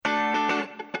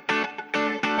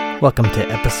Welcome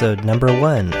to episode number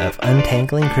 1 of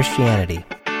Untangling Christianity.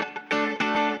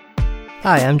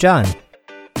 Hi, I'm John.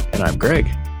 And I'm Greg.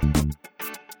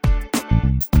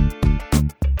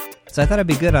 So I thought it'd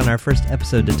be good on our first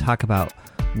episode to talk about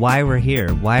why we're here.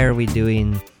 Why are we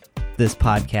doing this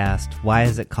podcast? Why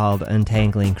is it called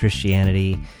Untangling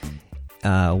Christianity?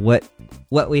 What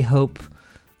we hope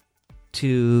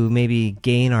to maybe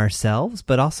gain ourselves,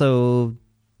 but also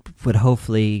would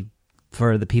hopefully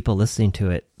for the people listening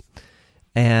to it.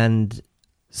 And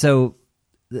so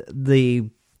the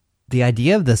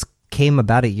idea of this came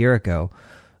about a year ago.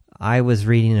 I was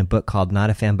reading a book called Not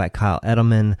a Fan by Kyle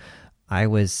Edelman. There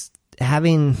were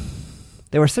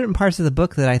certain parts of the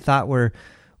book that I thought were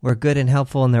good and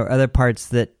helpful, and there were other parts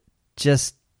that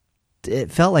just,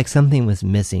 it felt like something was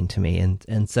missing to me.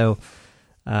 And so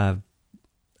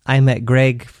I met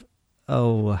Greg,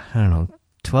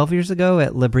 12 years ago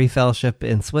at L'Abri Fellowship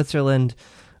in Switzerland.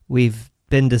 We've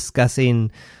been discussing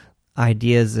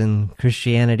ideas in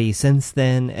Christianity since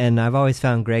then, and I've always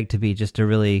found Greg to be just a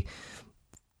really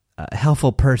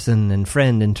helpful person and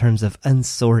friend in terms of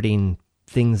unsorting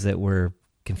things that were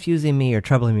confusing me or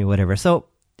troubling me, whatever. So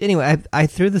anyway, I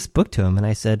threw this book to him and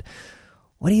I said,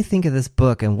 what do you think of this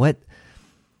book? And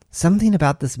something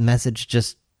about this message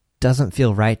just doesn't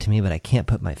feel right to me, but I can't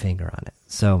put my finger on it.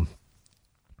 So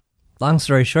long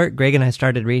story short, Greg and I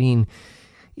started reading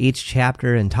each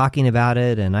chapter and talking about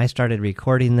it, and I started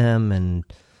recording them and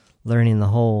learning the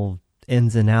whole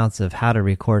ins and outs of how to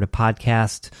record a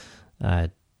podcast.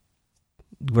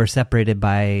 We're separated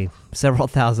by several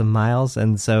thousand miles,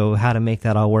 and so how to make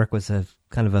that all work was a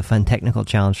kind of a fun technical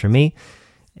challenge for me.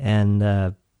 And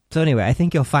so anyway, I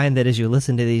think you'll find that as you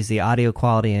listen to these, the audio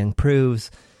quality improves,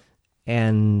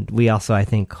 and we also, I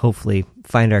think, hopefully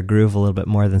find our groove a little bit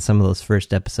more than some of those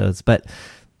first episodes. But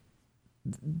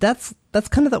that's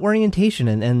kind of the orientation,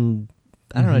 and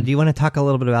I don't know, do you want to talk a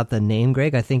little bit about the name,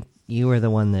 Greg? I think you were the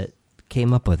one that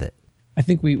came up with it. I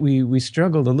think we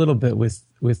struggled a little bit with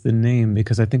the name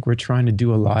because I think we're trying to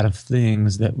do a lot of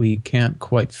things that we can't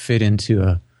quite fit into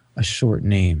a short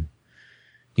name,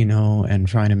 and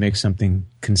trying to make something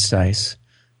concise.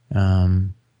 I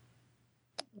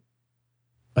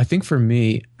think for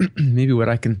me, maybe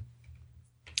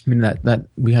that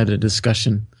we had a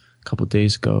discussion a couple of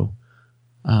days ago.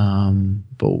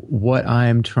 But what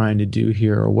I'm trying to do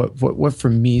here, or what for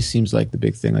me seems like the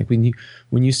big thing, like when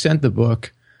you sent the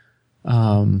book,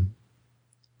 I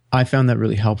found that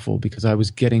really helpful because I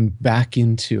was getting back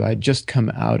into, I'd just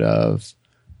come out of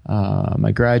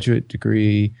my graduate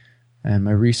degree and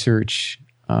my research,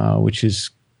 which is,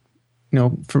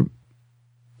 in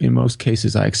most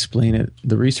cases, I explain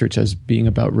the research as being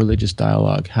about religious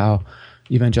dialogue, how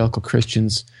evangelical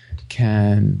Christians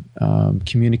can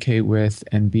communicate with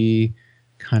and be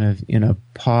kind of in a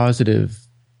positive,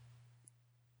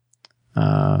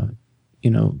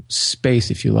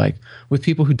 space, if you like, with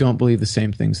people who don't believe the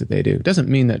same things that they do. It doesn't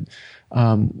mean that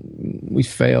we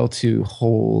fail to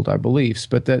hold our beliefs,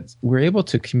 but that we're able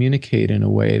to communicate in a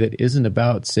way that isn't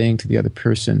about saying to the other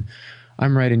person,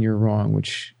 I'm right and you're wrong,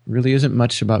 which really isn't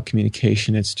much about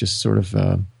communication. It's just sort of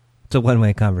it's a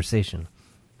one-way conversation.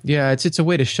 Yeah, it's a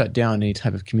way to shut down any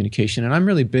type of communication. And I'm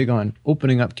really big on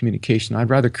opening up communication.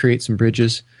 I'd rather create some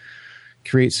bridges,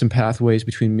 create some pathways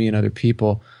between me and other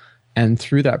people. And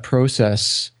through that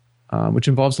process, which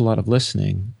involves a lot of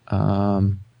listening,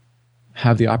 be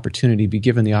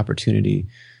given the opportunity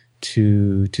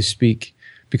to speak.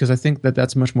 Because I think that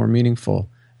that's much more meaningful.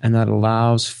 And that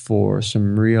allows for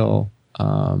some real,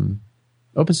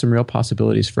 opens some real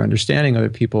possibilities for understanding other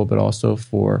people, but also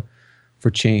for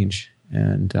change.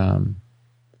 And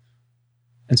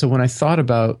so when I thought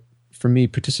about, for me,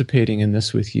 participating in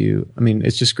this with you, I mean,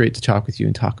 it's just great to talk with you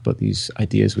and talk about these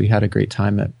ideas. We had a great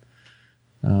time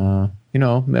a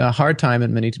hard time at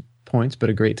many points, but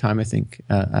a great time, I think,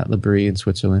 at L'Abri in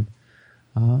Switzerland.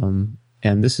 And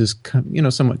this is,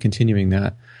 somewhat continuing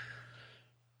that.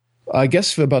 I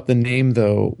guess about the name,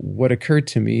 though, what occurred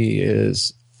to me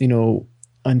is,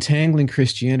 untangling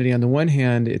Christianity. On the one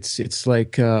hand, it's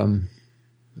like,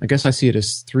 I guess I see it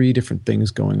as three different things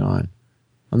going on.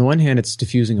 On the one hand, it's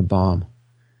diffusing a bomb.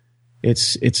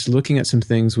 It's looking at some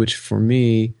things which, for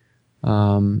me,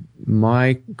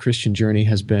 my Christian journey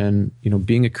has been,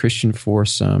 being a Christian for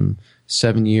some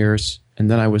 7 years,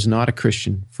 and then I was not a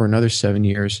Christian for another 7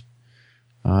 years.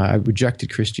 I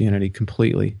rejected Christianity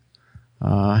completely.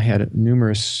 I had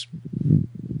numerous,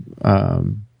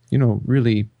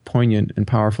 really poignant and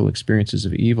powerful experiences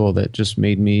of evil that just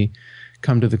made me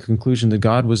come to the conclusion that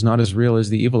God was not as real as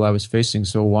the evil I was facing,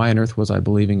 so why on earth was I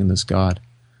believing in this God?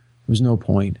 There was no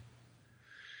point.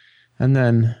 And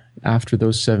then after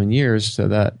those 7 years, so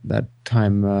that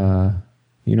time,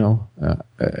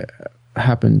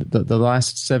 happened. The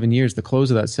last 7 years, the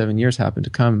close of that 7 years happened to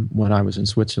come when I was in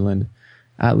Switzerland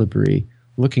at L'Abri,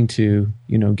 looking to,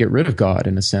 get rid of God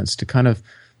in a sense, to kind of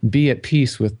be at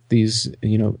peace with these,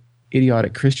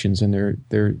 idiotic Christians and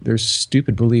their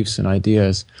stupid beliefs and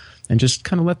ideas, and just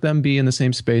kind of let them be in the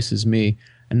same space as me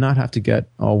and not have to get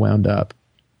all wound up.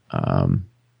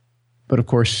 But of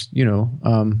course,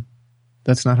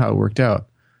 that's not how it worked out.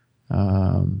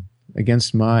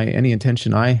 Against any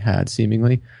intention I had,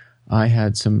 seemingly, I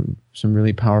had some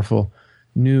really powerful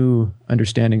new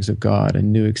understandings of God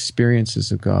and new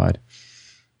experiences of God.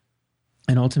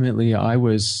 And ultimately, I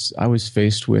was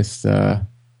faced with,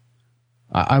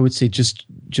 I would say, just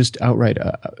outright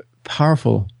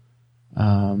powerful,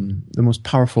 the most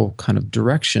powerful kind of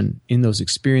direction in those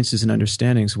experiences and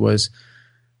understandings was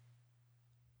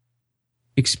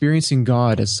experiencing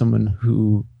God as someone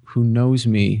who knows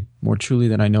me more truly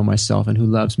than I know myself, and who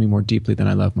loves me more deeply than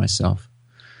I love myself,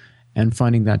 and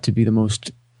finding that to be the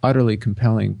most utterly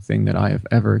compelling thing that I have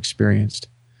ever experienced.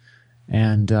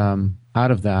 And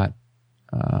out of that,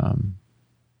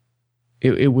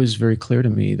 it was very clear to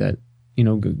me that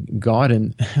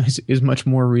God is much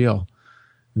more real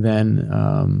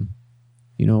than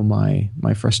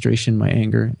my frustration, my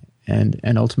anger,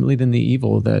 and ultimately than the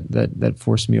evil that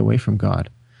forced me away from God.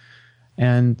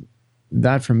 And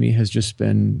that for me has just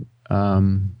been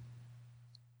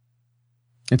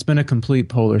it's been a complete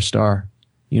polar star,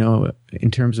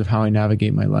 in terms of how I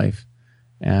navigate my life.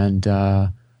 And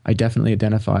I definitely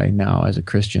identify now as a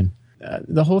Christian.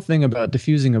 The whole thing about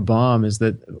diffusing a bomb is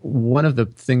that one of the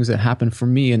things that happened for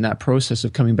me in that process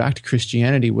of coming back to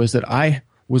Christianity was that I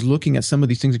was looking at some of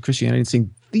these things in Christianity and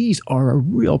saying, these are a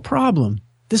real problem.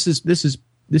 This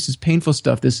is painful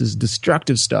stuff. This is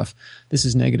destructive stuff. This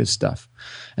is negative stuff.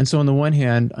 And so on the one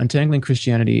hand, Untangling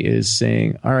Christianity is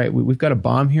saying, all right, we've got a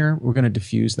bomb here. We're going to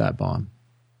diffuse that bomb.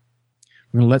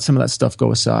 We're going to let some of that stuff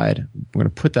go aside. We're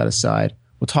going to put that aside.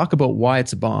 We'll talk about why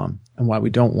it's a bomb and why we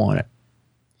don't want it.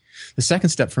 The second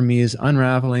step for me is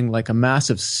unraveling like a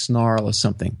massive snarl of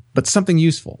something, but something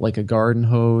useful, like a garden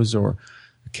hose or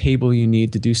a cable you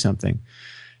need to do something.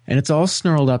 And it's all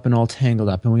snarled up and all tangled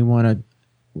up, and we want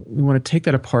to take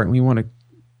that apart, and we want to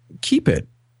keep it,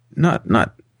 not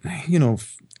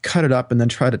cut it up and then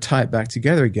try to tie it back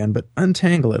together again, but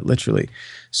untangle it literally.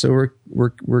 So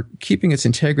we're keeping its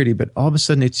integrity, but all of a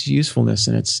sudden its usefulness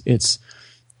and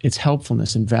its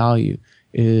helpfulness and value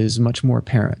is much more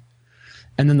apparent.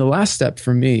 And then the last step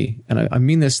for me, and I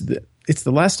mean this, it's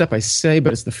the last step I say,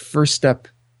 but it's the first step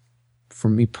for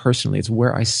me personally. It's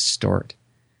where I start.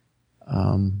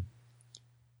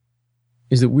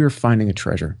 Is that we're finding a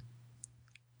treasure.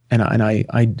 And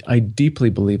I deeply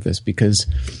believe this because,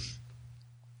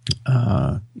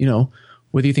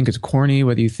 whether you think it's corny,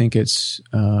 whether you think it's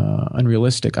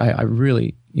unrealistic, I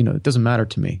really, it doesn't matter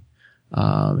to me.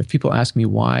 If people ask me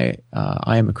why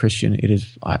I am a Christian,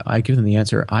 I give them the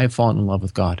answer: I have fallen in love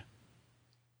with God.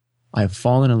 I have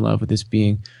fallen in love with this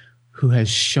being who has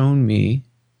shown me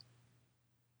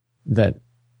that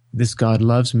this God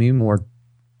loves me more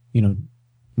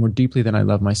deeply than I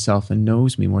love myself, and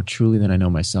knows me more truly than I know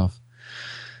myself.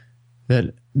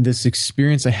 That this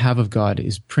experience I have of God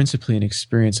is principally an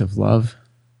experience of love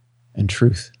and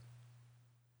truth.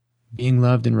 Being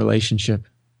loved in relationship,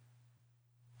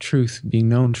 truth, being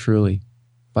known truly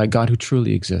by God who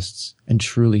truly exists and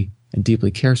truly and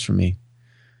deeply cares for me.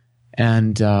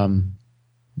 And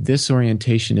this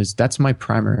orientation that's my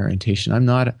primary orientation.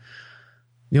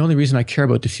 The only reason I care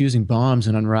about diffusing bombs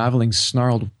and unraveling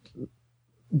snarled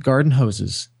garden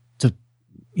hoses, to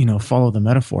follow the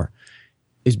metaphor,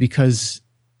 is because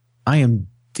I am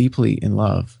deeply in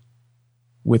love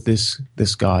with this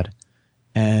God,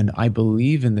 and I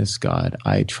believe in this God.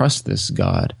 I trust this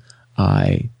God.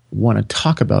 I want to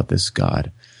talk about this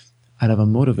God out of a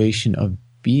motivation of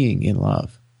being in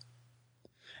love.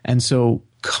 And so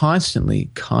constantly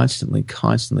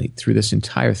through this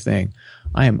entire thing,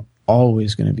 I am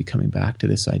always going to be coming back to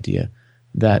this idea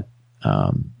that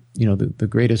the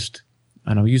greatest,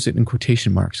 and I'll use it in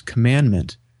quotation marks,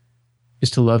 commandment is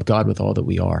to love God with all that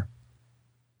we are,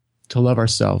 to love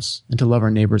ourselves and to love our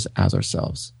neighbors as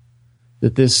ourselves.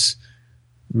 That this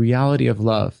reality of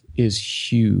love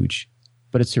is huge,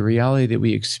 but it's a reality that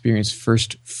we experience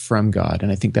first from God.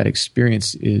 And I think that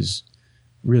experience is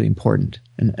really important.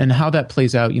 And how that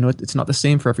plays out, it's not the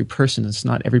same for every person. It's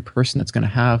not every person that's going to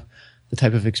have the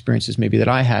type of experiences maybe that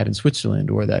I had in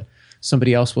Switzerland, or that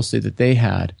somebody else will say that they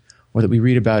had, or that we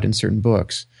read about in certain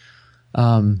books.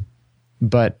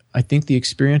 But I think the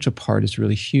experiential part is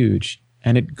really huge,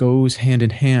 and it goes hand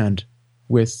in hand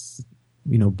with,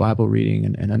 Bible reading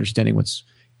and understanding what's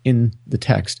in the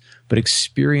text, but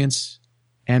experience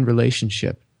and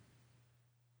relationship.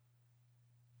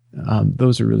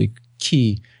 Those are really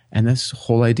key. And this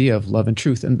whole idea of love and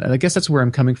truth. And I guess that's where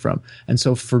I'm coming from. And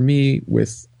so for me,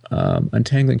 with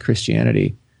Untangling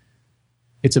Christianity,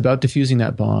 it's about diffusing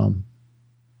that bomb,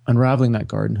 unraveling that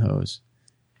garden hose,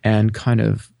 and kind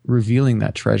of revealing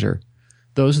that treasure.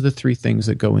 Those are the three things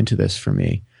that go into this for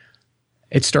me.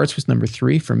 It starts with number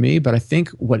 3 for me, but I think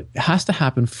what has to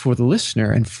happen for the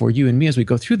listener and for you and me as we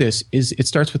go through this is it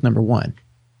starts with number 1,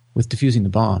 with diffusing the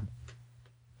bomb.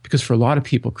 Because for a lot of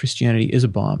people, Christianity is a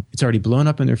bomb. It's already blown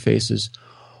up in their faces,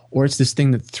 or it's this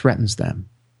thing that threatens them.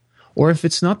 Or if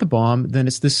it's not the bomb, then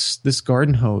it's this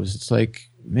garden hose. It's like,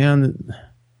 man,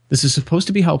 this is supposed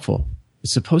to be helpful.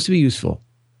 It's supposed to be useful.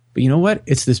 But you know what?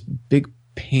 It's this big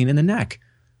pain in the neck.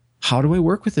 How do I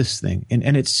work with this thing?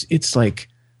 And it's like,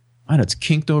 I don't know, it's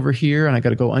kinked over here, and I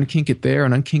got to go unkink it there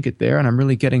and unkink it there, and I'm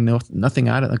really getting nothing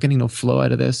out of it. I'm getting no flow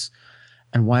out of this.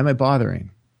 And why am I bothering?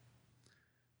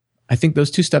 I think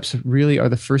those 2 steps really are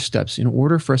the first steps in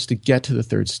order for us to get to the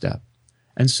 3rd step.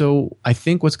 And so I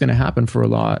think what's going to happen for a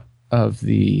lot of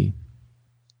the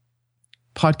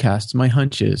podcasts, my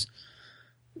hunch is,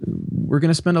 we're going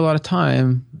to spend a lot of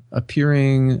time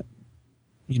appearing,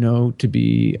 to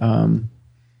be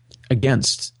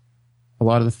against a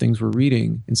lot of the things we're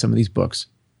reading in some of these books.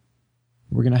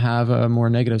 We're going to have a more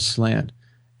negative slant.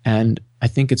 And I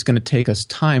think it's going to take us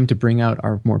time to bring out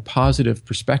our more positive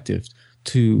perspectives,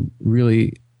 to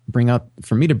really bring out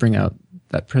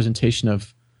that presentation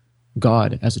of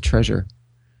God as a treasure.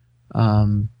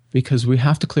 Because we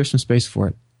have to clear some space for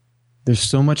it. There's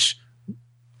so much,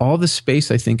 all the space,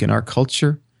 I think, in our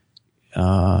culture,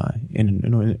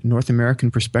 in North American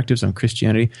perspectives on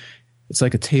Christianity, it's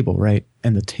like a table, right?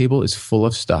 And the table is full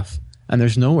of stuff. And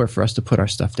there's nowhere for us to put our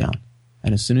stuff down.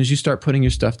 And as soon as you start putting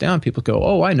your stuff down, people go,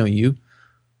 oh, I know you.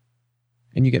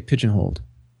 And you get pigeonholed.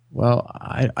 Well,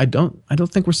 I don't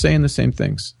think we're saying the same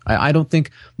things. I don't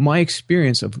think my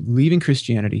experience of leaving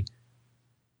Christianity,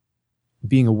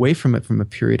 being away from it from a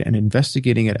period and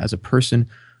investigating it as a person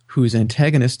who is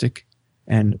antagonistic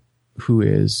and who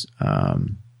is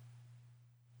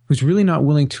who's really not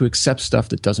willing to accept stuff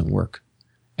that doesn't work.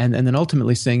 And then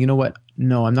ultimately saying, you know what?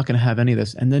 No, I'm not going to have any of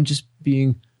this. And then just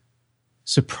being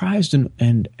surprised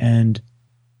and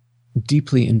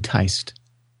deeply enticed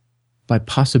by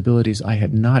possibilities I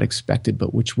had not expected,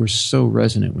 but which were so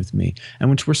resonant with me, and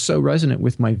which were so resonant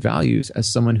with my values as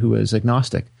someone who is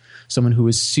agnostic, someone who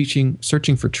is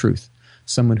searching for truth,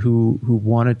 someone who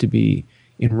wanted to be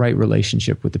in right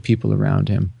relationship with the people around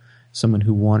him, someone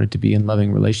who wanted to be in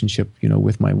loving relationship,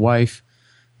 with my wife,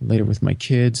 later with my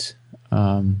kids.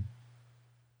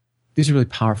 These are really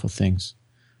powerful things.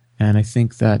 And I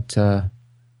think that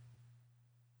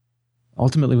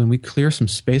ultimately when we clear some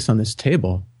space on this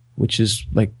table, which is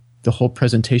like the whole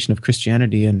presentation of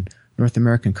Christianity in North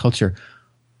American culture,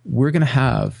 we're going to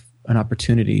have an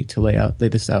opportunity to lay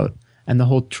this out. And the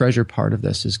whole treasure part of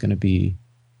this is going to be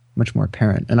much more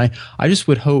apparent. And I just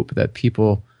would hope that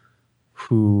people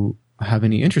who have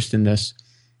any interest in this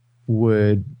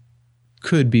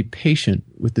could be patient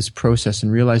with this process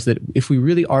and realize that if we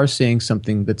really are saying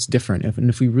something that's different,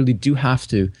 if we really do have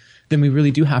to, then we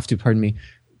really do have to,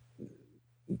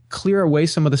 clear away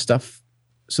some of the stuff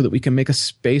so that we can make a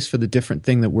space for the different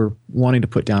thing that we're wanting to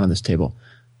put down on this table.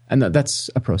 And that's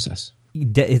a process.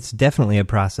 It's definitely a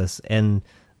process. And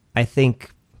I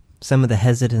think some of the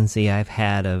hesitancy I've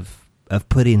had of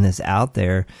putting this out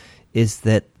there is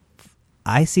that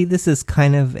I see this as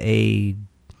kind of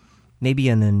maybe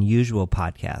an unusual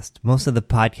podcast. Most of the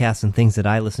podcasts and things that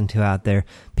I listen to out there,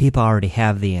 people already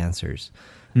have the answers.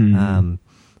 Mm-hmm.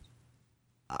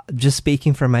 Just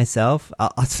speaking for myself,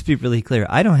 I'll just be really clear.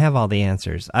 I don't have all the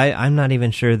answers. I'm not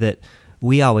even sure that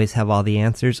we always have all the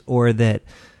answers, or that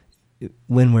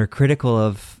when we're critical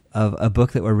of a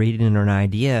book that we're reading or an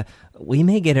idea, we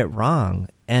may get it wrong.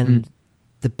 And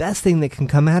the best thing that can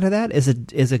come out of that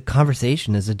is a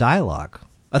conversation, is a dialogue,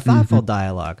 a thoughtful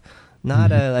dialogue.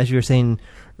 Not as you were saying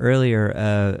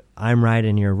earlier, I'm right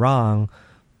and you're wrong,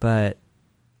 but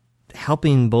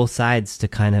helping both sides to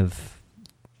kind of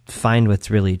find what's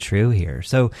really true here.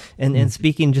 So, and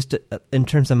speaking just in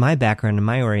terms of my background and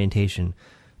my orientation,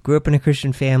 grew up in a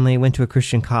Christian family, went to a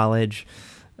Christian college,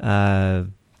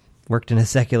 worked in a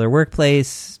secular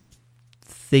workplace.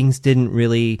 Things didn't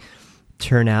really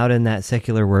turn out in that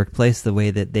secular workplace the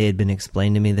way that they had been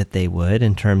explained to me that they would,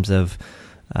 in terms of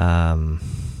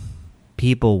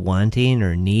people wanting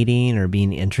or needing or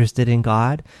being interested in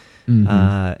God,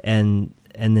 and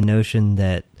the notion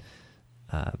that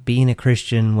being a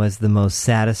Christian was the most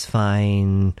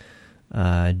satisfying,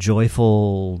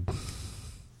 joyful,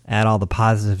 add all the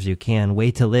positives you can,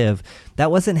 way to live.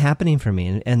 That wasn't happening for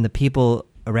me. And the people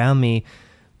around me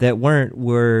that weren't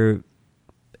were,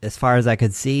 as far as I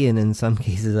could see, and in some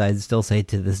cases I'd still say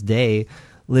to this day,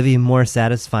 living more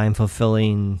satisfying,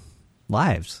 fulfilling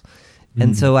lives.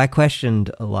 And so I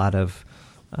questioned a lot of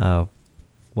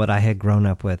what I had grown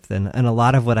up with and a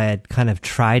lot of what I had kind of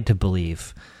tried to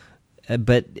believe.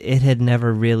 But it had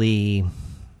never really,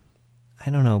 I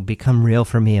don't know, become real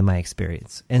for me in my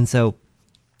experience. And so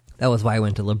that was why I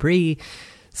went to L'Abri.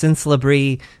 Since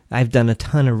L'Abri, I've done a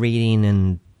ton of reading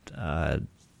and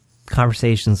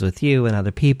conversations with you and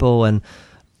other people. And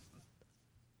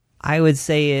I would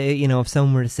say, if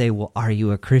someone were to say, well, are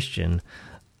you a Christian?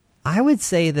 I would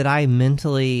say that I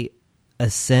mentally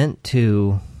assent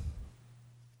to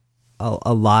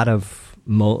a lot of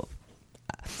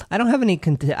I don't have any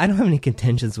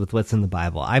contentions with what's in the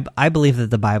Bible. I believe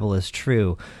that the Bible is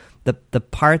true. The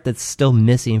part that's still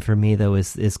missing for me, though,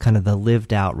 is kind of the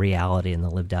lived out reality and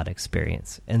the lived out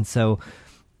experience. And so,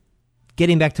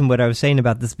 getting back to what I was saying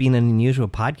about this being an unusual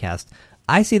podcast,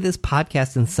 I see this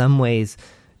podcast in some ways,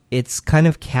 it's kind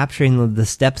of capturing the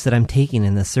steps that I'm taking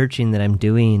and the searching that I'm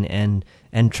doing and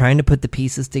trying to put the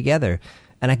pieces together.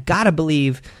 And I gotta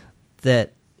believe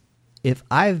that if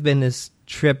I've been as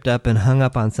tripped up and hung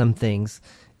up on some things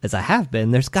as I have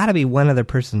been, there's got to be one other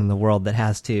person in the world that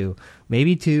has too.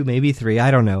 Maybe two, maybe three,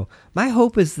 I don't know. My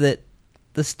hope is that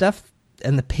the stuff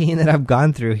and the pain that I've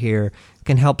gone through here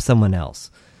can help someone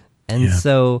else. And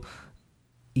so,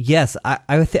 yes,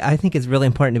 I think it's really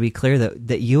important to be clear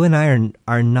that you and I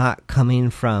are not coming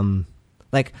from,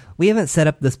 like, we haven't set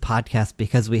up this podcast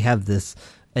because we have this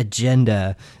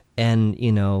agenda and,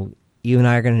 you and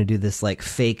I are going to do this like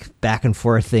fake back and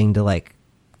forth thing to like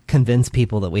convince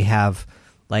people that we have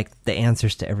like the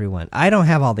answers to everyone. I don't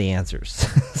have all the answers.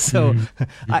 So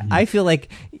I feel like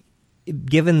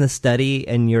given the study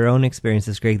and your own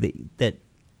experiences, Greg, that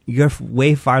you're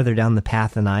way farther down the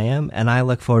path than I am. And I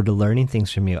look forward to learning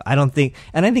things from you. I think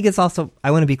it's also,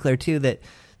 I want to be clear too, that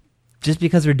just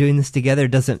because we're doing this together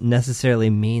doesn't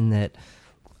necessarily mean that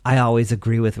I always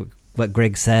agree with what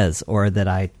Greg says or that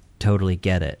I totally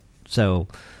get it. So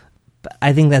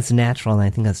I think that's natural, and I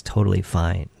think that's totally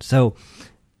fine. So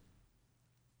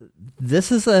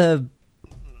this is I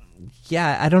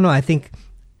don't know. I think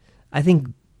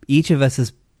each of us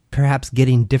is perhaps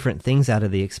getting different things out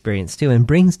of the experience too, and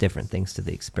brings different things to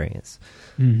the experience.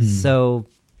 Mm-hmm. So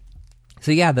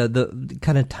yeah, the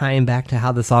kind of tying back to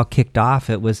how this all kicked off,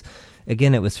 it was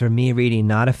for me reading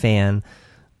Not a Fan,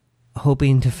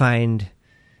 hoping to find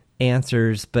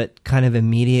answers, but kind of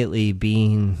immediately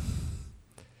being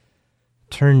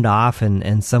turned off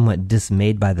and somewhat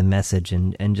dismayed by the message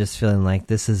and just feeling like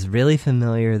this is really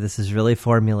familiar, this is really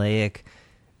formulaic,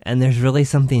 and there's really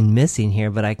something missing here,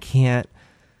 but I can't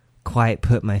quite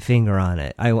put my finger on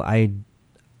it.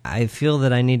 I feel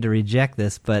that I need to reject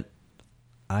this, but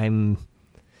I'm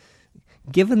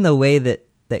given the way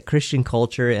that Christian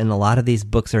culture and a lot of these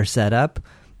books are set up,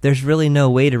 there's really no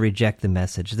way to reject the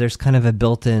message. There's kind of a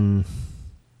built-in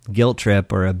guilt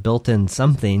trip or a built-in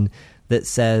something that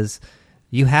says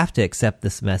you have to accept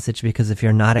this message, because if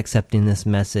you're not accepting this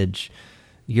message,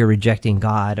 you're rejecting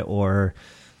God, or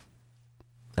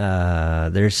I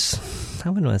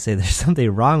wouldn't want to say there's something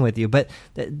wrong with you, but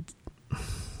I'm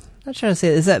not trying to say,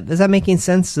 is that making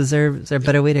sense? Is there a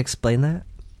better way to explain that?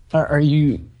 Are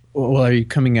you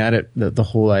coming at it, the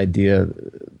whole idea,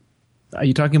 are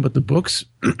you talking about the books,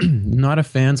 Not a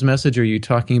Fan's message, or are you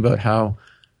talking about how,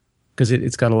 because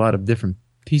it's got a lot of different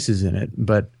pieces in it,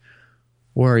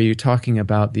 or are you talking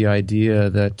about the idea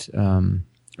that,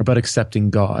 about accepting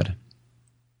God,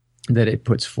 that it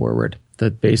puts forward, the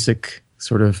basic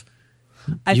sort of,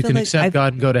 you can accept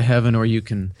God and go to heaven, or you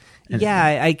can...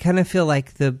 I kind of feel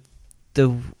like the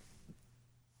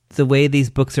way these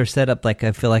books are set up, like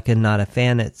I feel like in Not a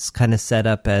Fan, it's kind of set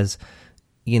up as,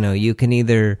 you can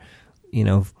either,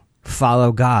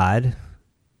 follow God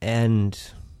and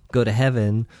go to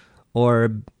heaven,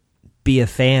 or be a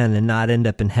fan and not end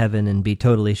up in heaven and be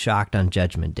totally shocked on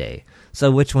Judgment Day.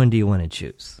 So which one do you want to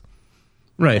choose?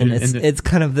 Right. And it's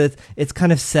kind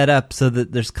of set up so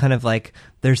that there's kind of like,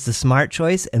 there's the smart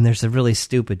choice and there's a really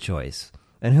stupid choice.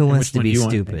 And who wants to be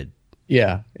stupid?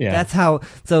 Yeah. That's how,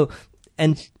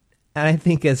 and I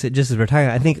think as we're talking,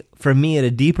 I think for me at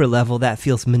a deeper level, that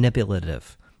feels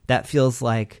manipulative. That feels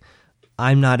like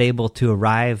I'm not able to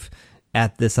arrive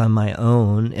at this on my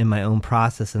own, in my own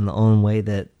process, in the own way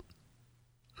that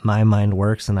my mind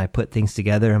works, and I put things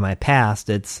together in my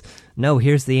past. It's, no,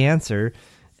 here's the answer,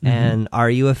 and are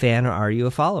you a fan or are you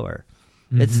a follower?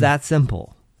 It's that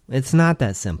simple. It's not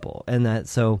that simple. And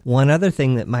so one other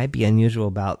thing that might be unusual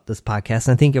about this podcast,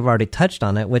 and I think you've already touched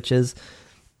on it, which is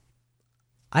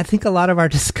I think a lot of our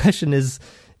discussion is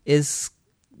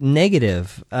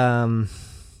negative.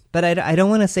 But I don't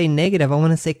want to say negative. I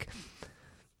want to say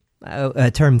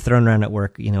a term thrown around at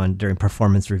work, and during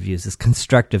performance reviews is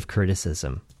constructive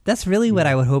criticism. That's really what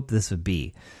I would hope this would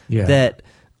be. Yeah. That,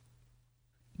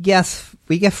 yes,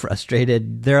 we get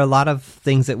frustrated. There are a lot of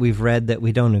things that we've read that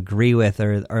we don't agree with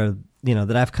or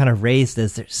that I've kind of raised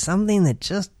as there's something that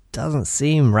just doesn't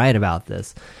seem right about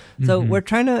this. So we're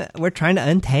trying to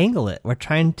untangle it. We're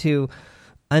trying to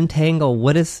untangle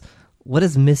what is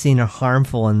missing or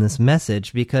harmful in this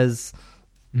message, because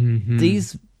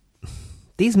these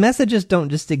messages don't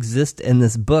just exist in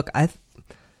this book.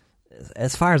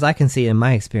 As far as I can see in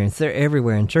my experience, they're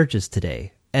everywhere in churches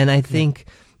today. And I think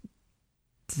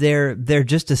they're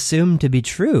just assumed to be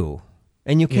true.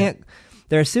 And you can't,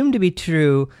 they're assumed to be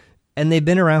true, and they've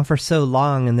been around for so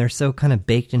long, and they're so kind of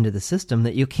baked into the system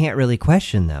that you can't really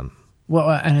question them. Well,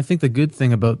 and I think the good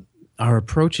thing about our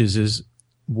approaches is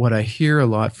what I hear a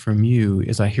lot from you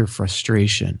is I hear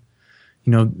frustration.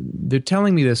 They're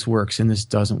telling me this works and this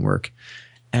doesn't work.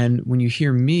 And when you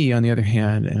hear me, on the other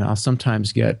hand, and I'll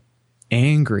sometimes get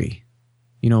angry,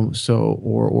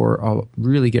 or I'll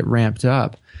really get ramped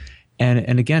up.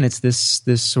 And again, it's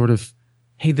this sort of,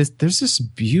 hey, there's this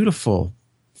beautiful,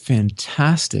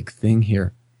 fantastic thing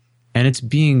here, and it's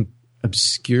being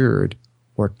obscured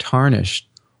or tarnished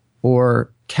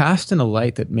or cast in a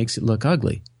light that makes it look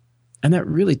ugly. And that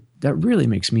really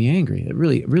makes me angry. It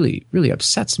really, really, really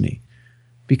upsets me,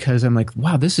 because I'm like,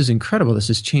 wow, this is incredible. This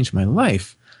has changed my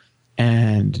life.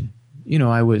 And,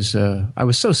 I was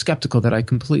so skeptical that I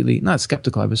not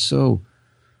skeptical. I was so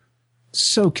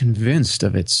convinced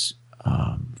of its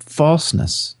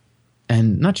falseness.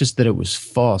 And not just that it was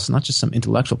false, not just some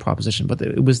intellectual proposition, but that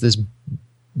it was this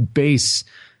base,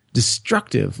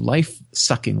 destructive,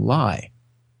 life-sucking lie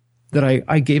that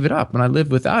I gave it up, and I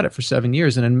lived without it for 7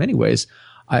 years. And in many ways,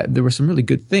 there were some really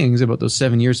good things about those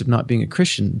 7 years of not being a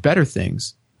Christian, better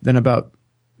things than about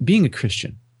being a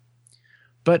Christian.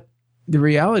 But the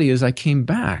reality is I came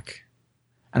back,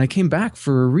 and I came back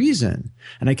for a reason.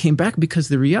 And I came back because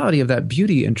the reality of that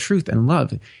beauty and truth and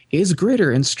love is greater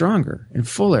and stronger and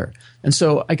fuller. And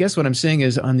so I guess what I'm saying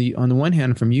is, on the one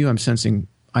hand, from you, I'm sensing,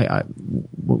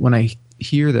 when I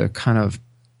hear the kind of,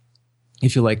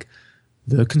 if you like,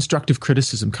 the constructive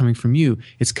criticism coming from you,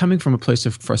 it's coming from a place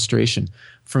of frustration.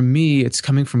 For me, it's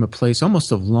coming from a place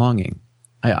almost of longing.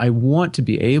 I want to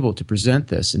be able to present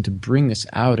this and to bring this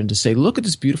out and to say, look at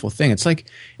this beautiful thing. It's like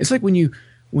when you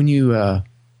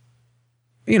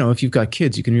if you've got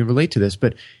kids, you can relate to this.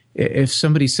 But if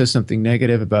somebody says something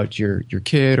negative about your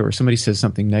kid, or somebody says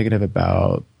something negative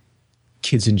about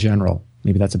kids in general,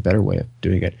 maybe that's a better way of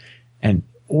doing it, and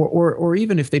or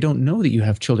even if they don't know that you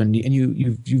have children, and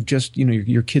you've just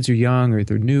your kids are young, or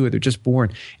they're new, or they're just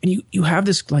born, and you have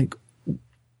this like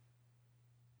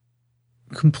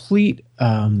complete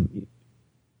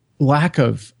lack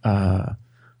of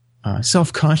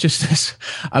self-consciousness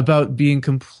about being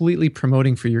completely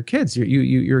promoting for your kids.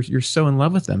 You're so in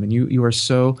love with them, and you are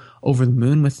so over the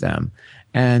moon with them.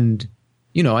 And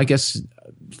I guess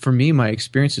for me, my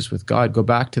experiences with God go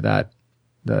back to the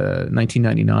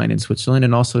 1999 in Switzerland,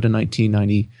 and also to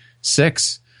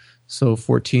 1996, so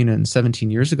 14 and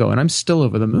 17 years ago, and I'm still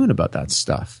over the moon about that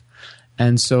stuff.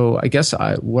 And so I guess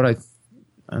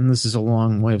and this is a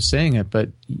long way of saying it, but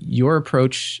your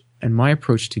approach and my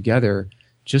approach together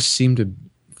just seem to,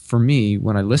 for me,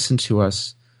 when I listen to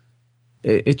us,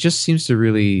 it just seems to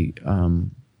really,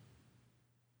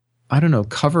 not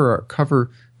cover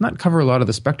a lot of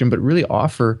the spectrum, but really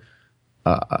offer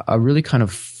a really kind of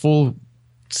full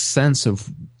sense of,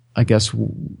 I guess,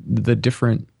 the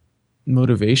different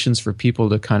motivations for people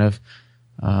to kind of,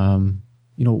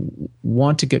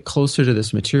 want to get closer to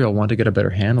this material, want to get a better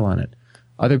handle on it.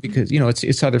 Because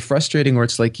it's either frustrating, or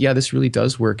it's like, yeah, this really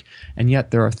does work, and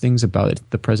yet there are things about it,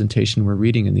 the presentation we're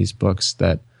reading in these books,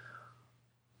 that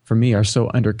for me are so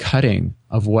undercutting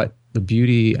of what the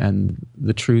beauty and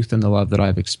the truth and the love that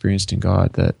I've experienced in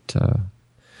God. That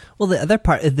well, the other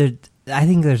part, I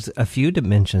think there's a few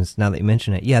dimensions now that you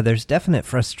mention it. Yeah, there's definite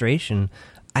frustration.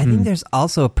 I think there's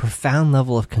also a profound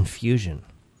level of confusion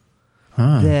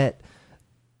that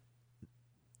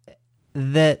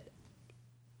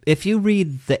if you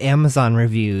read the Amazon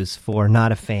reviews for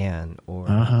Not a Fan or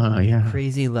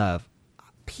Crazy Love,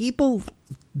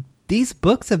 these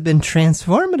books have been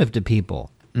transformative to people.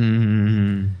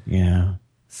 Yeah.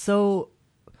 So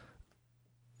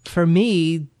for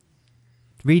me,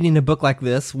 reading a book like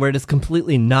this, where it is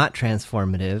completely not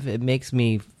transformative, it makes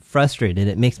me frustrated.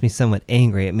 It makes me somewhat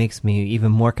angry. It makes me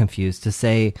even more confused to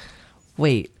say,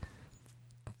 wait,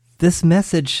 this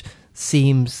message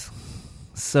seems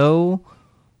so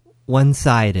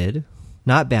one-sided,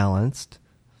 not balanced.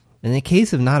 In the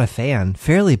case of Not a Fan,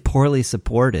 fairly poorly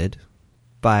supported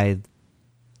by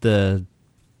the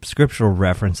scriptural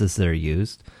references that are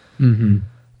used. Mm-hmm.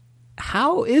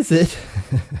 How is it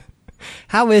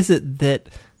that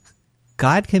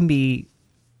God can be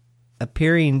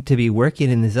appearing to be working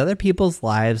in these other people's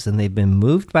lives, and they've been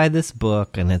moved by this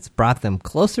book, and it's brought them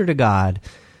closer to God?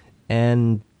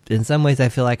 And in some ways, I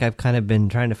feel like I've kind of been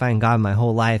trying to find God my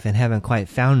whole life and haven't quite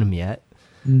found him yet.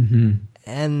 Mm-hmm.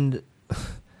 And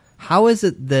how is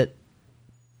it that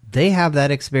they have that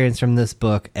experience from this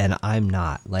book and I'm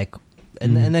not? Like,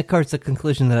 and of course, the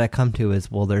conclusion that I come to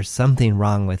is, well, there's something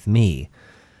wrong with me.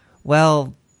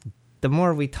 Well, the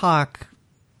more we talk,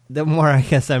 the more I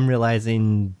guess I'm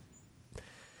realizing,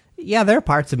 yeah, there are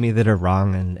parts of me that are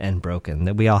wrong and broken,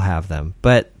 that we all have them.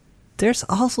 But there's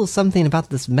also something about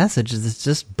this message that's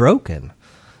just broken.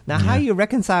 Now, how you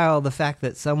reconcile the fact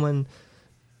that someone,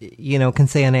 can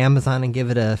say on Amazon and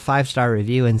give it a 5-star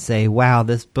review and say, wow,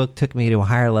 this book took me to a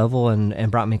higher level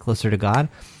and brought me closer to God.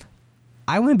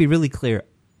 I want to be really clear.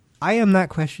 I am not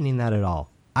questioning that at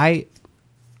all. I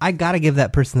got to give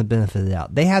that person the benefit of the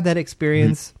doubt. They had that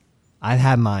experience. Mm-hmm. I've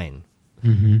had mine.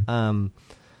 Mm-hmm.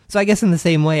 So I guess in the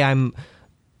same way, I'm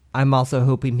also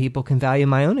hoping people can value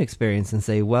my own experience and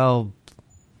say, well,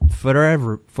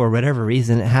 for whatever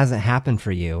reason, it hasn't happened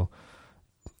for you.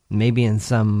 Maybe in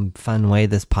some fun way,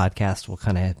 this podcast will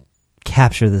kind of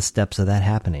capture the steps of that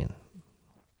happening.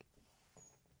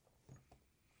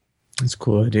 That's a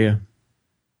cool idea.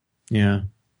 Yeah.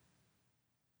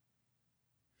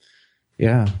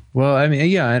 Yeah. Well, I mean,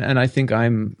 yeah. And I think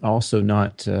I'm also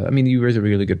not, you raised a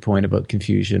really good point about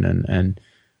confusion and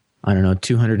I don't know,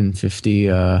 250,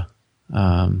 however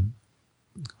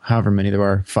many there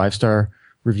are, 5-star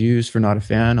reviews for Not a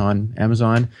Fan on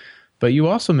Amazon. But you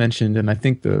also mentioned, and I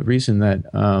think the reason that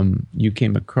you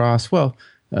came across, one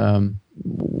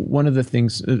of the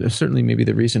things, certainly maybe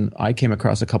the reason I came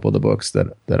across a couple of the books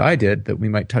that I did that we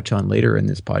might touch on later in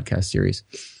this podcast series,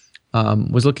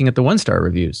 was looking at the 1-star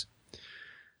reviews.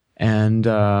 And,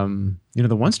 the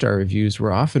 1-star reviews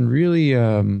were often really,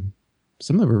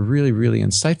 some of them were really, really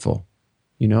insightful,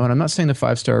 and I'm not saying the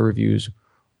 5-star reviews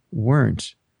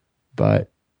weren't,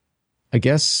 but I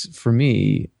guess for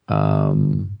me,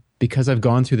 because I've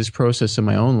gone through this process in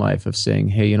my own life of saying,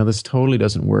 hey, this totally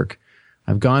doesn't work.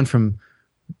 I've gone from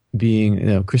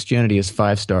being, Christianity is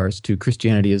 5 stars to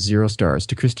Christianity is 0 stars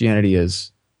to Christianity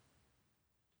is,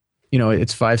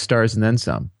 it's 5 stars and then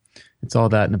some. It's all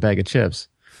that in a bag of chips.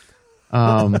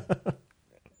 That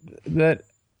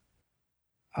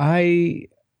I,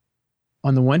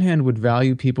 on the one hand, would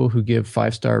value people who give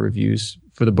 5-star reviews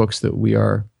for the books that we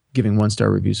are giving 1-star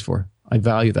reviews for. I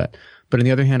value that. But on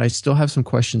the other hand, I still have some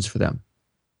questions for them.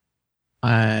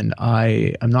 And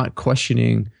I am not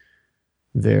questioning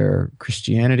their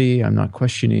Christianity. I'm not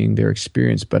questioning their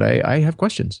experience, but I have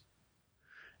questions.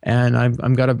 And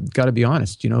I'm gotta be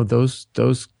honest. Those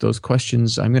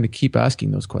questions, I'm going to keep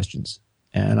asking those questions.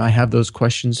 And I have those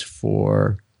questions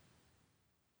for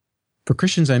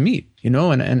Christians I meet,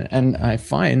 and I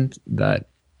find that,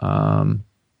 I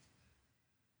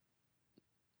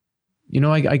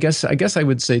guess I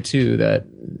would say too that,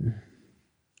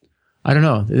 I don't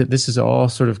know, this is all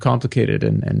sort of complicated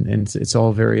and it's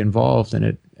all very involved, and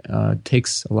it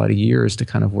takes a lot of years to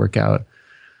kind of work out.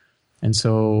 And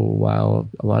so while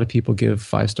a lot of people give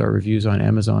 5-star reviews on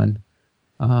Amazon,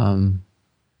 I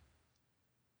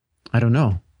don't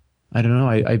know.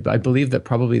 I believe that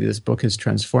probably this book has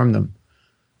transformed them,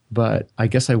 but I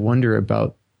guess I wonder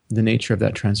about the nature of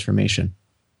that transformation.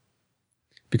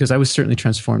 Because I was certainly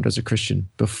transformed as a Christian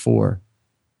before.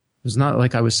 It was not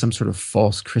like I was some sort of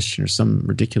false Christian or some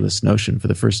ridiculous notion for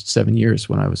the first 7 years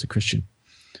when I was a Christian.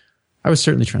 I was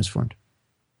certainly transformed.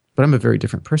 But I'm a very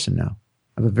different person now.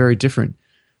 I have a very different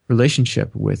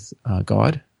relationship with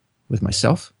God, with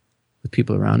myself, with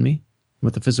people around me,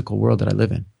 with the physical world that I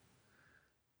live in.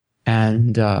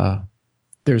 And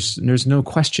there's no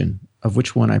question of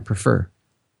which one I prefer,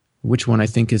 which one I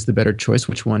think is the better choice,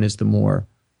 which one is the more,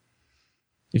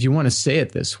 if you want to say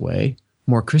it this way,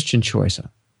 more Christian choice.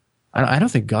 I don't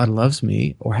think God loves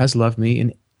me or has loved me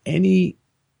in any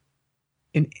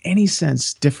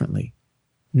sense differently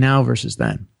now versus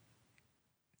then.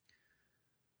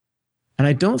 And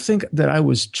I don't think that I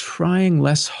was trying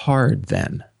less hard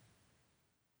then.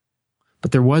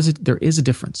 But there is a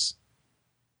difference.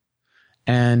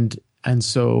 And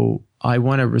so I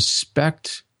want to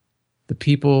respect the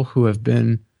people who've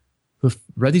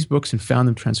read these books and found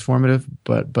them transformative,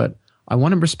 but I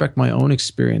want to respect my own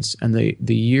experience and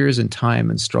the years and time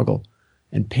and struggle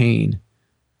and pain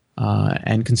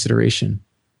and consideration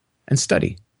and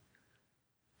study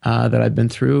that I've been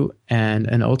through,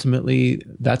 and ultimately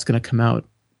that's going to come out.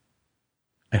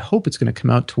 I hope it's going to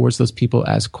come out towards those people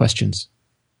as questions,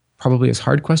 probably as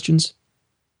hard questions,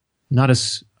 not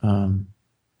as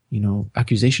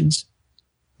accusations,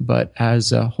 but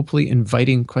as hopefully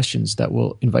inviting questions that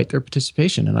will invite their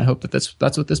participation. And I hope that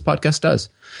that's what this podcast does.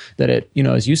 That it,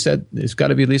 as you said, there's got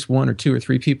to be at least 1 or 2 or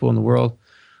 3 people in the world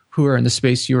who are in the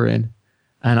space you're in.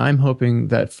 And I'm hoping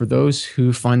that for those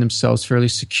who find themselves fairly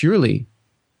securely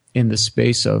in the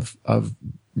space of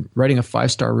writing a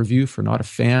 5-star review for Not a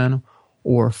Fan,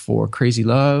 or for Crazy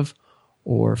Love,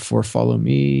 or for Follow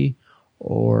Me,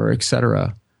 or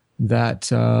etc., that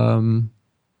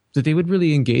they would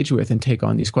really engage with and take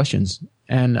on these questions.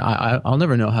 And I'll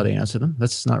never know how they answer them.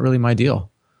 That's not really my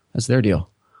deal. That's their deal.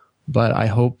 But I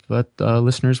hope that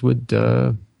listeners would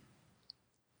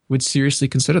seriously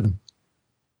consider them.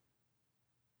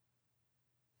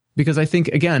 Because I think,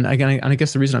 again, and I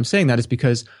guess the reason I'm saying that is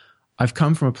because I've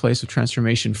come from a place of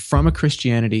transformation from a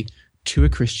Christianity to a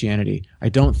Christianity. I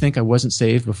don't think I wasn't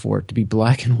saved before to be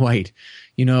black and white.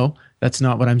 That's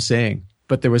not what I'm saying.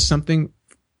 But there was something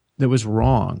that was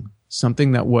wrong,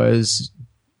 something that wasn't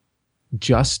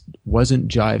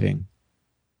jiving,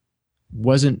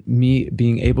 wasn't me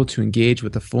being able to engage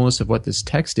with the fullness of what this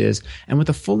text is and with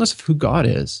the fullness of who God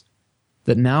is,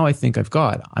 that now I think I've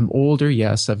got. I'm older,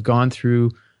 yes. I've gone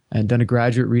through and done a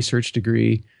graduate research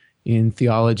degree in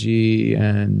theology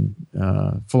and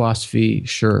philosophy,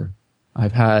 sure.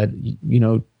 I've had,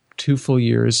 2 full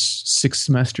years, 6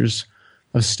 semesters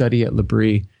of study at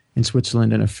L'Abri in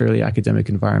Switzerland in a fairly academic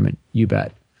environment, you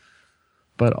bet.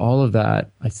 But all of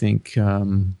that, I think,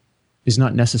 is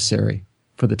not necessary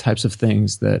for the types of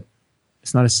things that,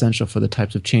 it's not essential for the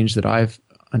types of change that I've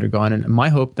undergone. And my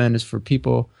hope then is for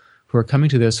people who are coming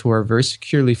to this, who are very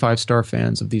securely 5-star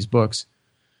fans of these books,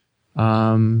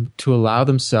 to allow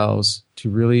themselves to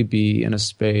really be in a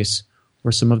space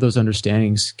where some of those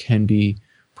understandings can be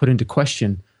put into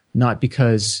question, not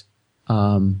because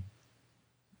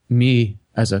me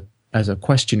as a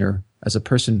questioner, as a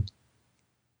person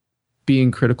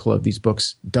being critical of these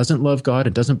books, doesn't love God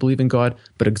and doesn't believe in God,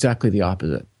 but exactly the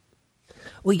opposite.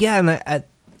 Well, yeah, and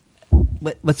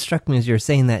what struck me as you were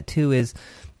saying that too is,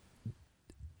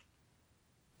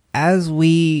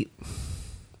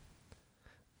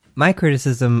 my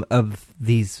criticism of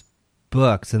these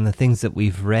books and the things that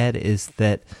we've read is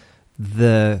that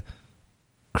the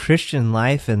Christian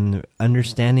life and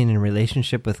understanding and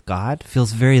relationship with God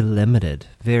feels very limited,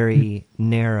 very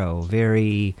narrow,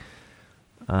 very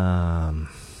harder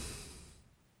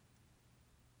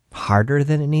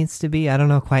than it needs to be. I don't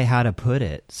know quite how to put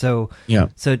it. So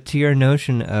to your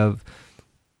notion of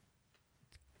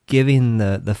giving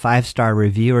the 5-star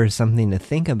reviewer something to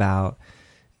think about,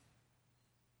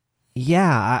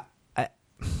 yeah,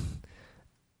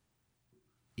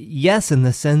 yes, in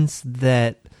the sense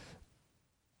that,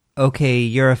 okay,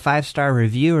 you're a 5-star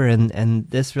reviewer and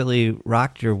this really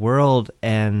rocked your world,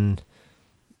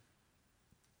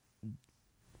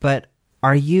 but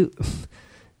are you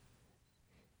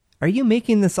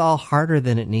making this all harder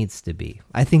than it needs to be?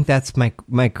 I think that's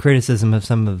my criticism of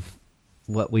some of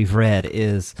what we've read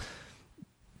is,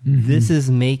 this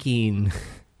is making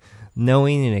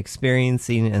knowing and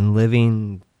experiencing and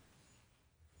living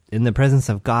in the presence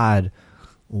of God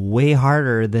way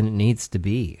harder than it needs to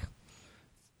be,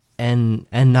 and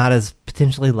not as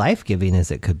potentially life-giving as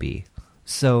it could be.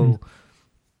 So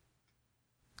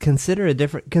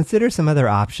consider some other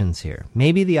options here.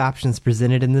 Maybe the options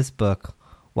presented in this book,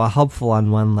 while helpful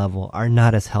on one level, are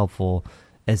not as helpful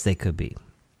as they could be.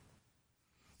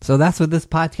 So that's what this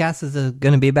podcast is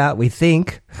going to be about, we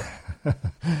think. I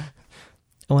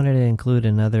wanted to include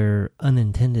another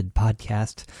unintended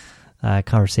podcast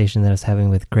conversation that I was having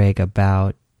with Greg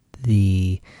about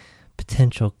the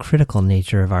potential critical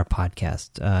nature of our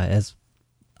podcast. As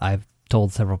I've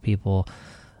told several people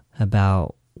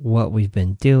about what we've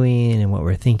been doing and what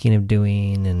we're thinking of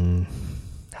doing and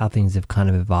how things have kind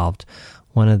of evolved,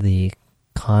 one of the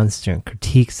constant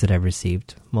critiques that I've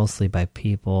received, mostly by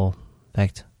people, in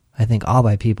fact, I think all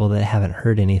by people that haven't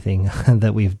heard anything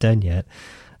that we've done yet,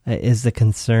 is the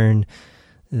concern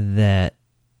that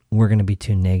we're going to be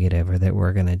too negative, or that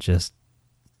we're going to just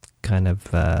kind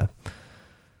of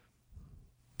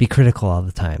be critical all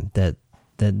the time. That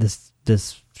this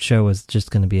show is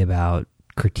just going to be about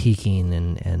critiquing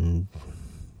and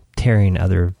tearing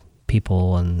other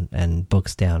people and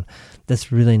books down.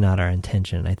 That's really not our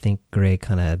intention. I think Gray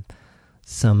kind of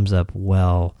sums up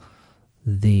well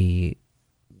the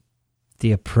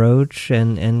approach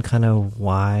and kind of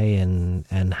why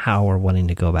and how we're wanting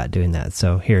to go about doing that.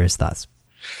 So here are his thoughts.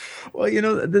 Well,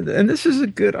 and this is a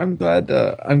good. I'm glad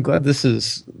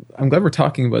we're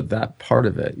talking about that part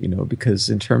of it. Because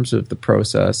in terms of the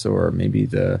process, or maybe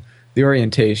the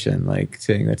orientation, like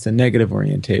saying that's a negative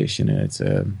orientation and it's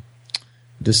a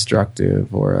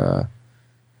destructive or a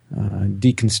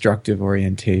deconstructive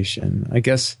orientation. I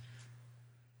guess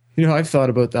I've thought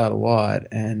about that a lot,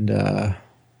 and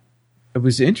it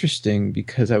was interesting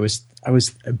because I was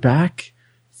back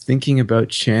thinking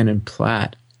about Shannon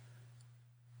Platt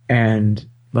and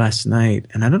last night,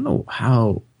 and I don't know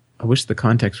how. I wish the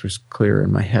context was clearer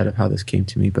in my head of how this came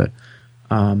to me, but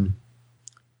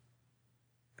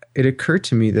it occurred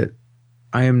to me that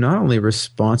I am not only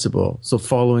responsible, so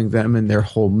following them and their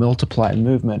whole multiply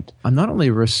movement, I'm not only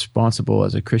responsible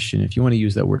as a Christian, if you want to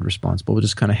use that word responsible, we'll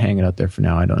just kind of hang it out there for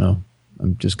now. I don't know.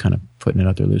 I'm just kind of putting it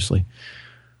out there loosely.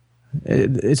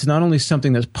 It's not only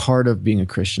something that's part of being a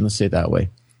Christian, let's say it that way,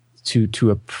 to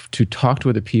talk to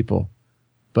other people,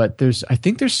 but I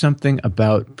think there's something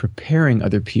about preparing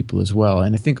other people as well.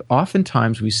 And I think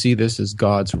oftentimes we see this as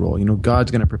God's role.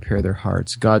 God's going to prepare their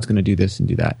hearts. God's going to do this and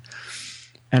do that.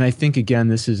 And I think, again,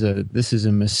 this is a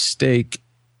mistake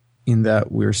in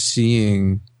that we're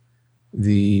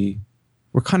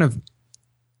kind of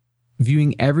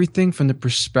viewing everything from the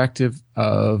perspective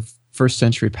of first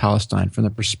century Palestine, from the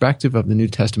perspective of the New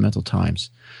Testamental times.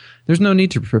 There's no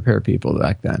need to prepare people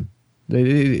back then.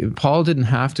 Paul didn't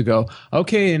have to go,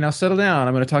 okay, now settle down.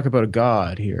 I'm going to talk about a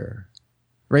God here.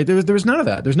 Right? There was none of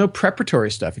that. There's no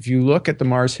preparatory stuff. If you look at the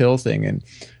Mars Hill thing, and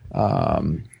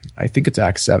I think it's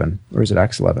Acts 7, or is it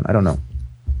Acts 11? I don't know.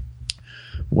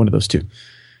 One of those two.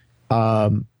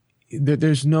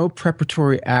 There's no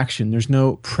preparatory action. There's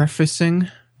no prefacing.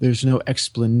 There's no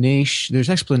explanation. There's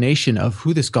explanation of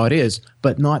who this God is,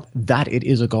 but not that it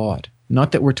is a God.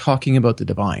 Not that we're talking about the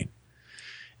divine.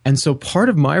 And so part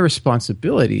of my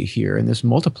responsibility here in this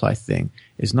multiply thing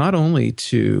is not only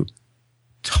to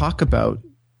talk about,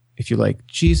 if you like,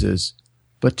 Jesus,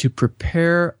 but to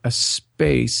prepare a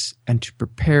space and to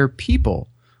prepare people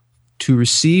to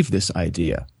receive this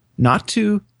idea, not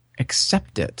to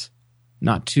accept it,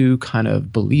 not to kind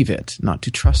of believe it, not to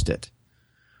trust it,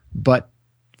 but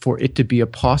for it to be a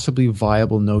possibly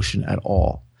viable notion at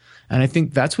all. And I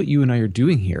think that's what you and I are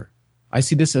doing here. I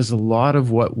see this as a lot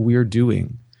of what we're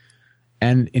doing.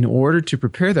 And in order to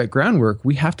prepare that groundwork,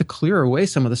 we have to clear away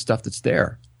some of the stuff that's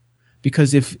there.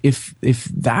 Because if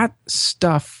that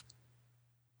stuff,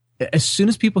 as soon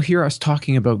as people hear us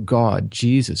talking about God,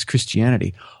 Jesus,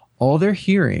 Christianity, all they're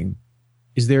hearing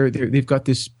is they've got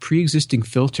this pre-existing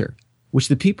filter, which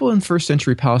the people in first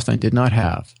century Palestine did not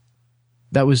have.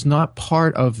 That was not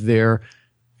part of their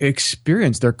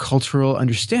experience, their cultural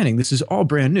understanding. This is all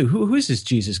brand new. Who is this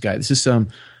Jesus guy? This is some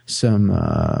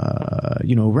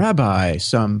rabbi,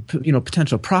 some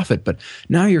potential prophet. But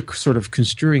now you're sort of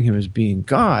construing him as being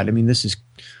God. I mean, this is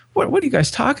what are you guys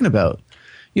talking about?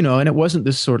 And it wasn't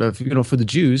this sort of, for the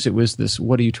Jews, it was this,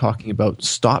 what are you talking about?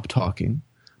 Stop talking.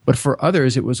 But for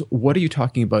others, it was, what are you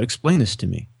talking about? Explain this to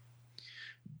me.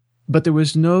 But there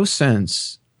was no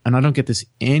sense, and I don't get this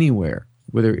anywhere,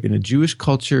 whether in a Jewish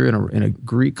culture, in a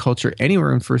Greek culture,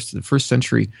 anywhere in the first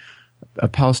century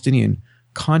Palestinian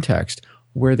context,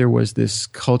 where there was this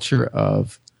culture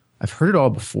of, I've heard it all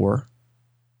before.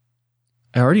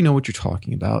 I already know what you're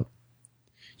talking about.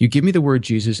 You give me the word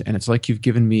Jesus, and it's like you've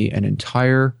given me an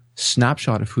entire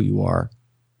snapshot of who you are.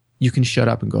 You can shut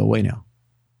up and go away now.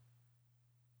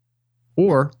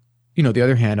 Or, the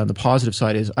other hand, on the positive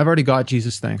side is, I've already got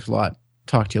Jesus, thanks a lot.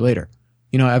 Talk to you later.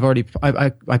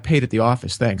 I paid at the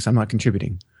office, thanks, I'm not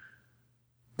contributing.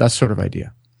 That sort of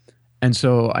idea. And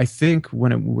so I think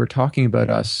when we're talking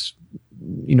about us,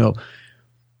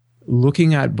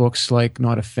 looking at books like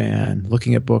Not a Fan,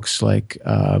 looking at books like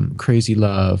Crazy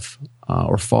Love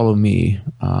or Follow Me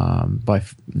by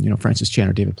Francis Chan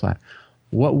or David Platt,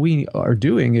 what we are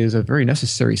doing is a very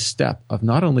necessary step of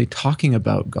not only talking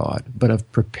about God, but of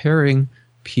preparing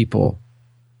people,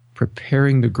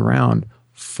 preparing the ground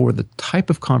for the type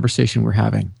of conversation we're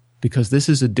having, because this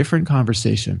is a different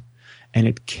conversation and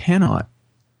it cannot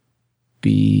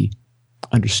be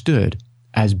understood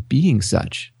as being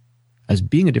such, as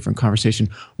being a different conversation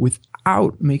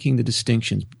without making the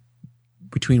distinctions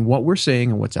between what we're saying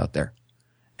and what's out there.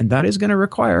 And that is going to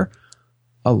require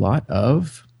a lot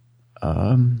of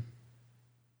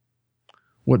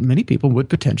what many people would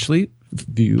potentially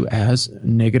view as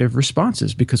negative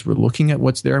responses, because we're looking at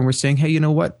what's there and we're saying, hey, you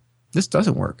know what? This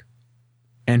doesn't work.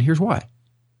 And here's why.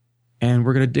 And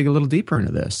we're going to dig a little deeper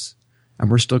into this. And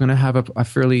we're still going to have a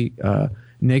fairly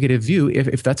negative view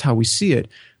if that's how we see it,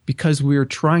 because we're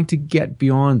trying to get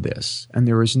beyond this. And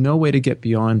there is no way to get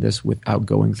beyond this without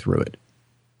going through it.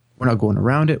 We're not going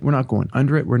around it. We're not going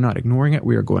under it. We're not ignoring it.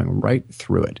 We are going right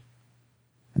through it.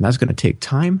 And that's going to take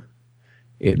time.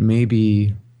 It may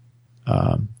be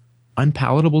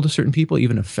unpalatable to certain people,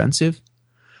 even offensive.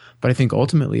 But I think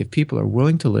ultimately, if people are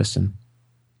willing to listen,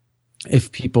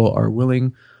 if people are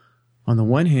willing, on the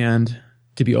one hand,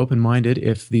 to be open-minded,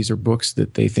 if these are books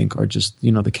that they think are just,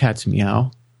 the cat's meow,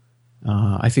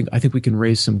 I think we can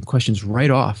raise some questions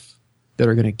right off that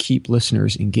are going to keep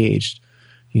listeners engaged.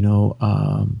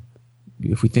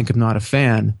 If we think of Not a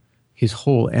Fan, his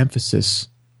whole emphasis,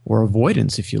 or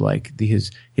avoidance, if you like,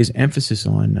 his emphasis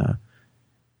on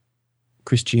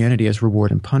Christianity as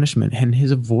reward and punishment, and his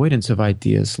avoidance of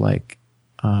ideas like,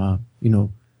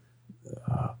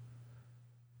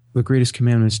 the greatest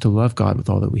commandment is to love God with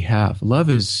all that we have. Love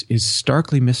is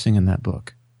starkly missing in that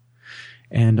book.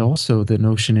 And also the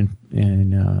notion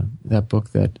in that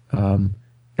book that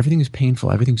everything is painful,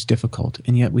 everything's difficult,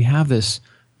 and yet we have this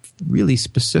really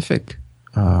specific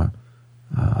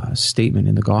statement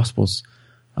in the Gospels,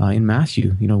 in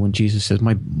Matthew, when Jesus says,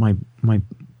 my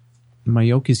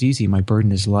yoke is easy, my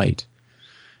burden is light.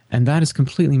 And that is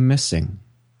completely missing.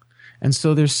 And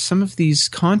so there's some of these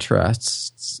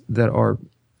contrasts that are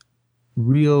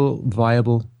real,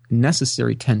 viable,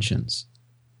 necessary tensions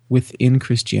within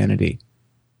Christianity.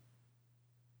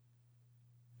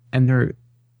 And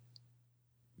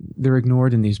they're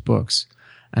ignored in these books.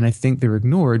 And I think they're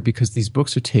ignored because these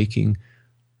books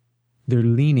they're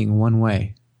leaning one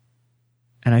way.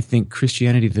 And I think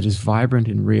Christianity that is vibrant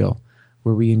and real,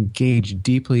 where we engage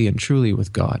deeply and truly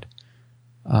with God,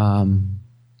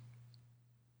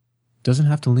 doesn't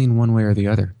have to lean one way or the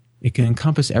other. It can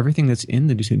encompass everything that's in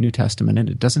the New Testament, and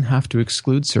it doesn't have to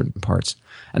exclude certain parts.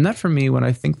 And that, for me, when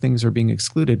I think things are being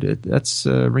excluded, that's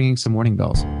ringing some warning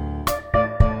bells.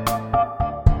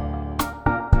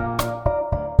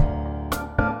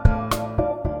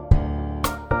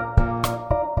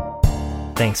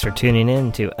 Thanks for tuning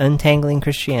in to Untangling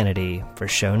Christianity. For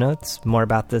show notes, more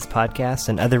about this podcast,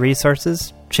 and other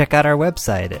resources, check out our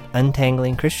website at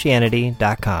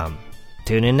untanglingchristianity.com.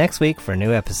 Tune in next week for a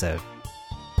new episode.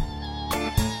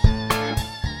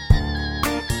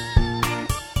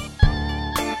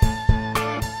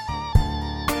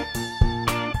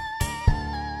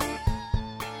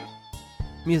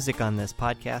 Music on this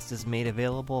podcast is made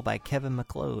available by Kevin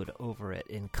MacLeod over at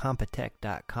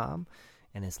incompetech.com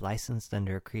and is licensed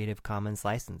under a Creative Commons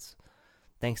license.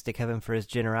 Thanks to Kevin for his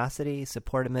generosity.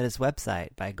 Support him at his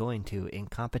website by going to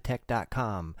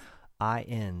incompetech.com,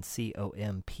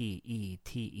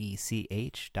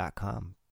 incompetech.com.